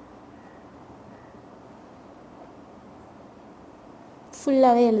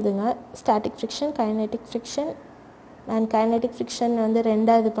 ஃபுல்லாகவே எழுதுங்க. Static friction, kinetic friction. And kinetic friction வந்து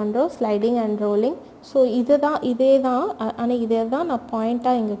ரெண்டாக இது பண்ணுறோம், ஸ்லைடிங் அண்ட் ரோலிங். ஸோ இதே தான் ஆனால் இதே தான் நான்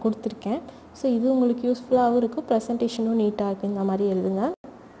பாயிண்ட்டாக இங்கே கொடுத்துருக்கேன். ஸோ இது உங்களுக்கு யூஸ்ஃபுல்லாகவும் இருக்கும், ப்ரெசன்டேஷனும் நீட்டாக இருக்குது. இந்த மாதிரி எழுதுங்க.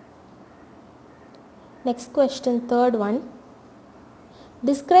 Next question, third one.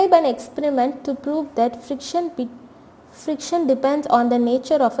 Describe an experiment to prove that friction depends on the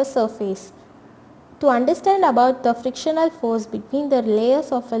nature of a surface. To understand about the frictional force between the layers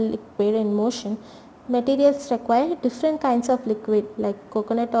of a liquid in motion, materials require different kinds of liquid like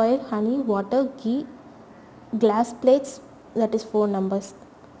coconut oil, honey, water, ghee, glass plates, that is 4 numbers.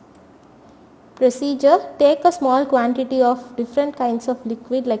 Procedure: take a small quantity of different kinds of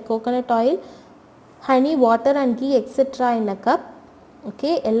liquid like coconut oil, honey, water and ghee etc. in a cup. Okay,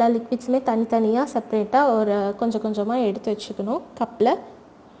 எல்லா லிக்விட்ஸுமே தனித்தனியாக செப்பரேட்டாக ஒரு கொஞ்சமாக எடுத்து வச்சுக்கணும் கப்பில்.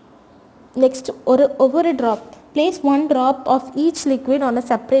 Next ஒவ்வொரு drop place 1 drop of each liquid on a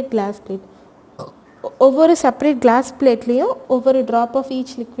separate glass plate. ஒவ்வொரு செப்பரேட் கிளாஸ் பிளேட்லேயும் ஒவ்வொரு ட்ராப் ஆஃப்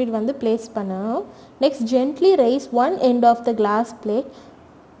ஈச் லிக்விட் வந்து பிளேஸ் பண்ணணும். Next gently rice one end of the glass plate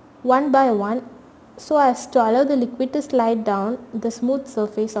one by one so as to allow the liquid to slide down the smooth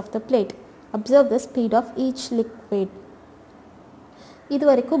surface of the plate. Observe the speed of each liquid. இது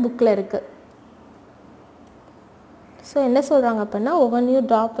வரைக்கும் புக்கில் இருக்குது. So என்ன சொல்கிறாங்க அப்படின்னா, ஒவ்வொன்றையும்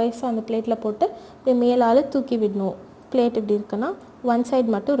drop wise அந்த பிளேட்டில் போட்டு இப்படி மேலால் தூக்கி விடணும். பிளேட் இப்படி இருக்குன்னா ஒன் சைட்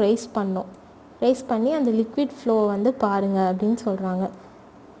மட்டும் ரைஸ் பண்ணி அந்த லிக்விட் ஃப்ளோவை வந்து பாருங்கள் அப்படின்னு சொல்கிறாங்க.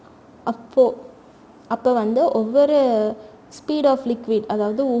 அப்போ வந்து ஒவ்வொரு ஸ்பீட் ஆஃப் லிக்விட்,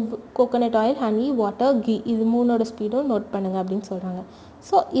 அதாவது coconut oil, honey, water, key, இது 3ஓட ஸ்பீடும் நோட் பண்ணுங்கள் அப்படின்னு சொல்கிறாங்க.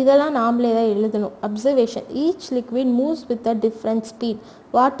 ஸோ இதெல்லாம் நாமளே தான் எழுதணும். Observation: each liquid moves with a different speed.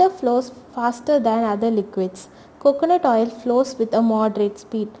 Water flows pastor than other liquids. Coconut oil flows with a moderate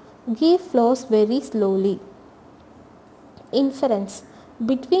speed. Ghee flows very slowly. Inference: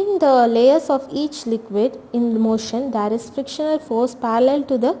 between the layers of each liquid in motion, there is frictional force parallel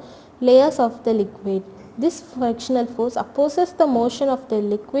to the layers of the liquid. This frictional force opposes the motion of the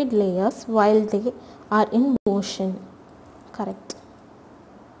liquid layers while they are in motion. Correct.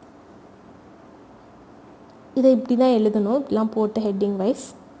 இதை இப்படி தான் எழுதணும், இப்படிலாம் போட்டு heading wise.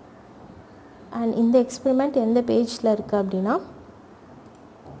 And இந்த experiment எந்த பேஜில் இருக்குது அப்படின்னா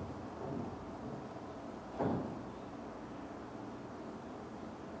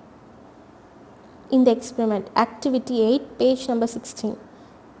இந்த எக்ஸ்பெரிமெண்ட் ஆக்டிவிட்டி 8 பேஜ் நம்பர் 16.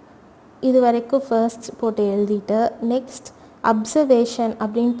 இது வரைக்கும் ஃபர்ஸ்ட் போட்டு எழுதிட்டு நெக்ஸ்ட் அப்சர்வேஷன்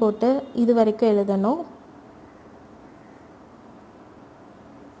அப்படின்னு போட்டு இது வரைக்கும் எழுதணும்.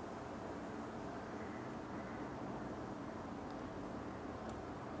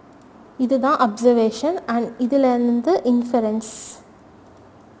 இதுதான் அப்சர்வேஷன். அண்ட் இதில் இருந்து இன்ஃபரன்ஸ்.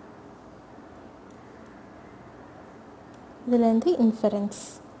 இதுலேருந்து இன்ஃபரன்ஸ்.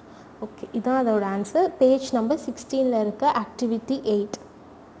 ஓகே, இதுதான் அதோட ஆன்சர். பேஜ் நம்பர் 16 இருக்க activity 8.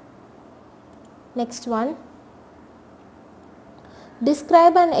 Next one,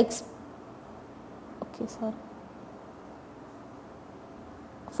 describe and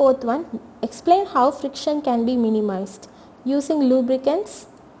Fourth one, explain how friction can be minimized using lubricants,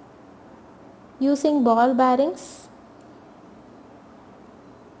 using ball bearings.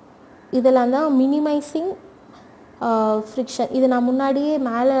 இதெல்லாம் தான் மினிமைசிங் ஃப்ரிக்ஷன். இது நான் முன்னாடியே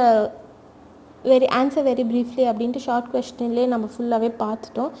மேலே ஆன்சர் வெரி ப்ரீஃப்லி அப்படின்ட்டு ஷார்ட் கொஸ்டின்லேயே நம்ம ஃபுல்லாகவே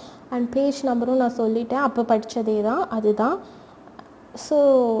பார்த்துட்டோம். அண்ட் பேஜ் நம்பரும் நான் சொல்லிட்டேன், அப்போ படித்ததே தான் அதுதான். ஸோ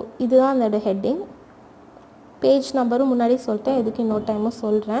இதுதான் அதோட ஹெட்டிங். பேஜ் நம்பரும் முன்னாடி சொல்லிட்டேன், எதுக்கு இன்னொரு டைமும்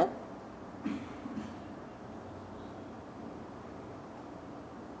சொல்கிறேன்.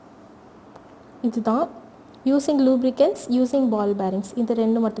 இதுதான் யூஸிங் லூப்ரிகன்ஸ், யூஸிங் பால் பேரிங்ஸ், இது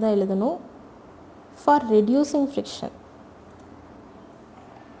ரெண்டு மட்டும் தான் எழுதணும். For reducing friction.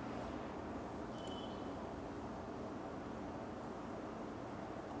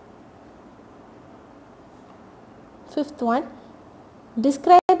 Fifth one,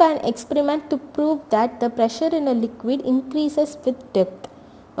 describe an experiment to prove that the pressure in a liquid increases with depth.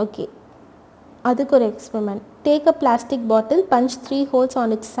 Okay, adukku or experiment. Take a plastic bottle, punch 3 holes on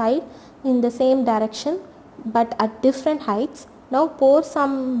its side in the same direction but at different heights. Now pour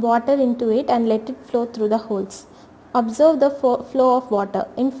some water into it and let it flow through the holes. Observe the flow of water.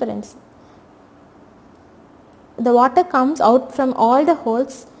 Inference. The water comes out from all the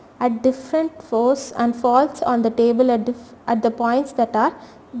holes at different force and falls on the table at the points that are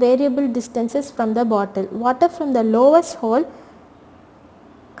variable distances from the bottle. Water from the lowest hole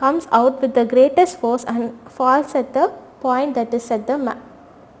comes out with the greatest force and falls at the point that is at the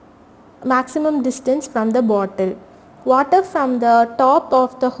maximum distance from the bottle. Water from the top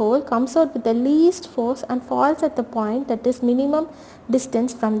of the hole comes out with the least force and falls at the point that is minimum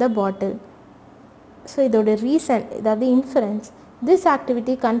distance from the bottle. So இதோட reason, அதாவது inference. This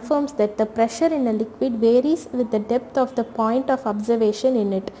activity confirms that the pressure in a liquid varies with the depth of the point of observation in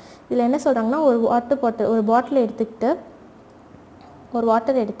it. இதில் என்ன சொல்கிறாங்கன்னா, ஒரு பாட்டில் எடுத்துக்கிட்டு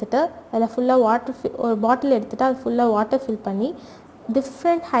அதில் ஃபுல்லாக ஒரு பாட்டில் எடுத்துகிட்டு அது ஃபுல்லாக வாட்டர் ஃபில் பண்ணி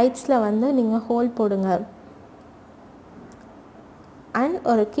டிஃப்ரெண்ட் ஹைட்ஸில் வந்து நீங்கள் ஹோல் போடுங்க. அண்ட்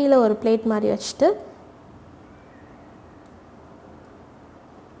கீழே ஒரு பிளேட் மாதிரி வச்சுட்டு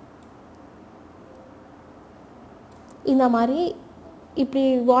இந்த மாதிரி இப்படி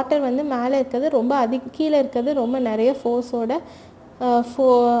வாட்டர் வந்து மேலே இருக்கிறது ரொம்ப கீழே இருக்கிறது ரொம்ப நிறைய ஃபோர்ஸோட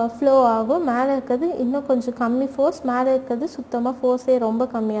ஃப்ளோ ஆகும். மேலே இருக்கிறது இன்னும் கொஞ்சம் கம்மி ஃபோர்ஸ், மேலே இருக்கிறது சுத்தமாக ஃபோர்ஸே ரொம்ப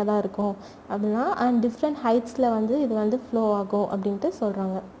கம்மியாக தான் இருக்கும் அப்படின்னா. அண்ட் டிஃப்ரெண்ட் ஹைட்ஸில் வந்து இது வந்து ஃப்ளோ ஆகும் அப்படின்ட்டு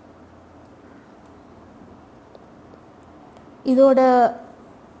சொல்கிறாங்க. இதோட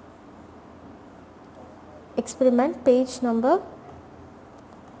எக்ஸ்பெரிமெண்ட் பேஜ் நம்பர்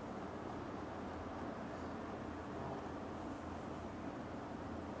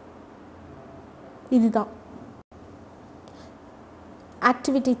இதுதான்.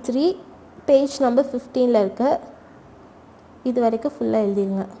 ஆக்டிவிட்டி 3 பேஜ் நம்பர் 15 இருக்க. இது வரைக்கும் ஃபுல்லாக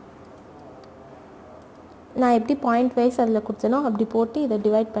எழுதிடுங்க. நான் எப்படி பாயிண்ட் வைஸ் அதில் கொடுத்தனோ அப்படி போட்டு இதை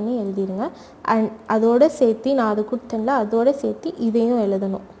டிவைட் பண்ணி எழுதிடுங்க. அண்ட் அதோடு சேர்த்து நான் அது கொடுத்தேன்ல அதோடு சேர்த்து இதையும்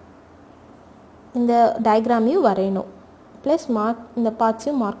எழுதணும், இந்த டயக்ராமையும் வரையணும், ப்ளஸ் இந்த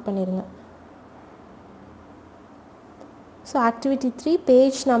பார்ட்ஸையும் மார்க் பண்ணிடுங்க. So activity 3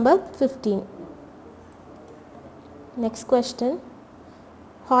 page number 15. Next question,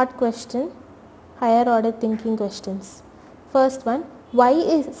 hard question, higher order thinking questions. First one, why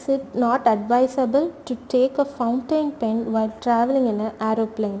is it not advisable to take a fountain pen while traveling in an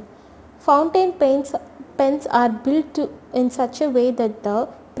aeroplane? Fountain pens are built in such a way that the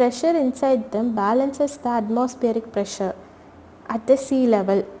pressure inside them balances the atmospheric pressure at the sea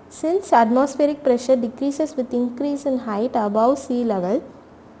level. Since atmospheric pressure decreases with increase in height above sea level,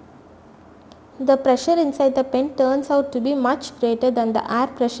 the pressure inside the pen turns out to be much greater than the air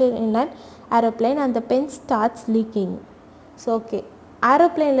pressure in an aeroplane and the pen starts leaking. So okay,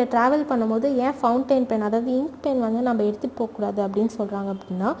 ஏரோப்ளேனில் travel பண்ணும்போது ஏன் fountain pen, அதாவது ink pen வந்து நம்ம எடுத்துகிட்டு போகக்கூடாது அப்படின்னு சொல்கிறாங்க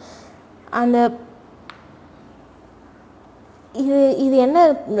அப்படின்னா, அந்த இது என்ன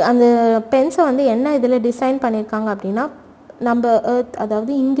அந்த பென்ஸை வந்து என்ன இதில் டிசைன் பண்ணியிருக்காங்க அப்படின்னா, நம்ம எர்த்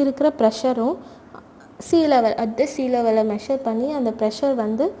அதாவது இங்கே இருக்கிற ப்ரெஷரும் சீ லெவலில் மெஷர் பண்ணி அந்த ப்ரெஷர்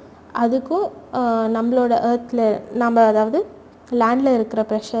வந்து அதுக்கும் நம்மளோட எர்த்தில் அதாவது லேண்டில் இருக்கிற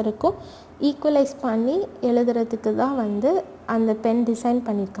ப்ரெஷருக்கும் ஈக்குவலைஸ் பண்ணி எழுதுறதுக்கு தான் வந்து அந்த பென் டிசைன்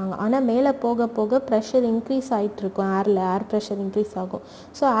பண்ணியிருக்காங்க. ஆனால் மேலே போக போக ப்ரெஷர் இன்க்ரீஸ் ஆகிட்டுருக்கும், ஏர் ப்ரெஷர் இன்க்ரீஸ் ஆகும்.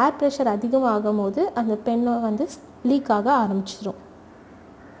 ஸோ ஏர் ப்ரெஷர் அதிகமாகும் போது அந்த பென்னை வந்து லீக் ஆக ஆரம்பிச்சிடும்.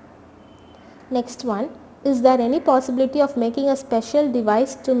 Next one, Is there any possibility of making a special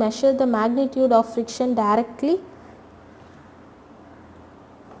device to measure the magnitude of friction directly?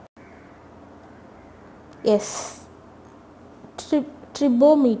 Yes.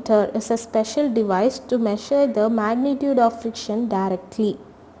 Tribometer is a special device to measure the magnitude of friction directly.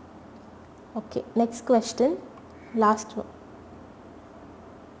 Okay, next question, last one.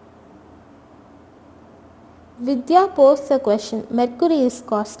 Vidya posed the question, mercury is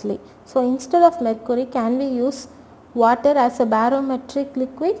costly. So instead of mercury, can we use water as a barometric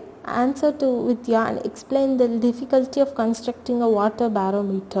liquid? Answer to Vidya and explain the difficulty of constructing a water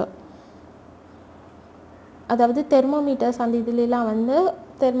barometer. அதாவது thermometers அந்த இதுலலாம் வந்து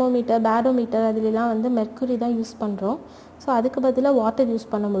thermometer barometer அதுலலாம் வந்து mercury தான் use பண்ணுறோம். So அதுக்கு பதிலாக வாட்டர் யூஸ்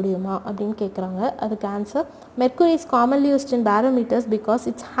பண்ண முடியுமா அப்படின்னு கேட்குறாங்க. அதுக்கு answer, mercury is commonly used in பேரோமீட்டர்ஸ் because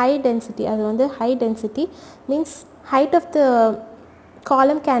it's high density. அது வந்து high density means height of the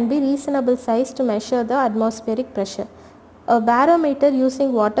காலம் can be reasonable size to measure the atmospheric pressure. A barometer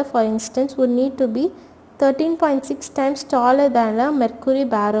using water for instance would need to be 13.6 times taller than a mercury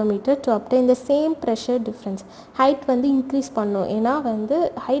barometer to obtain the same pressure difference. Height வந்து increase பண்ணும். ஏன்னா வந்து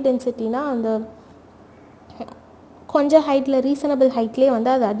high டென்சிட்டினா அந்த கொஞ்சம் ஹைட்டில் reasonable ஹைட்லேயே வந்து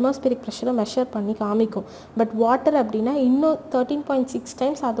அது atmospheric ப்ரெஷரை மெஷர் பண்ணி காமிக்கும். பட் வாட்டர் அப்படின்னா இன்னும் 13.6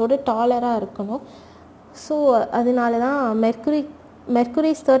 டைம்ஸ் அதோட டாலராக இருக்கணும். ஸோ அதனால தான்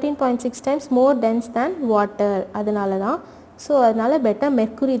mercury is 13.6 times more dense than water. அதனால தான் ஸோ அதனால பெட்டர்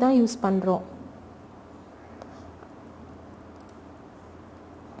மெர்க்குரி தான் யூஸ் பண்ணுறோம்.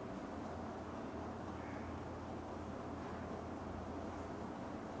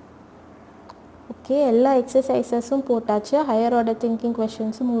 ஓகே, எல்லா எக்ஸசைசஸும் போட்டாச்சு. ஹையர் ஆர்டர் திங்கிங்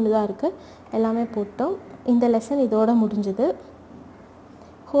கொஷின்ஸும் 3 தான் இருக்குது. எல்லாமே போட்டோம். இந்த லெசன் இதோட முடிஞ்சுது.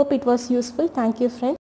 Hope it was useful. Thank you friends.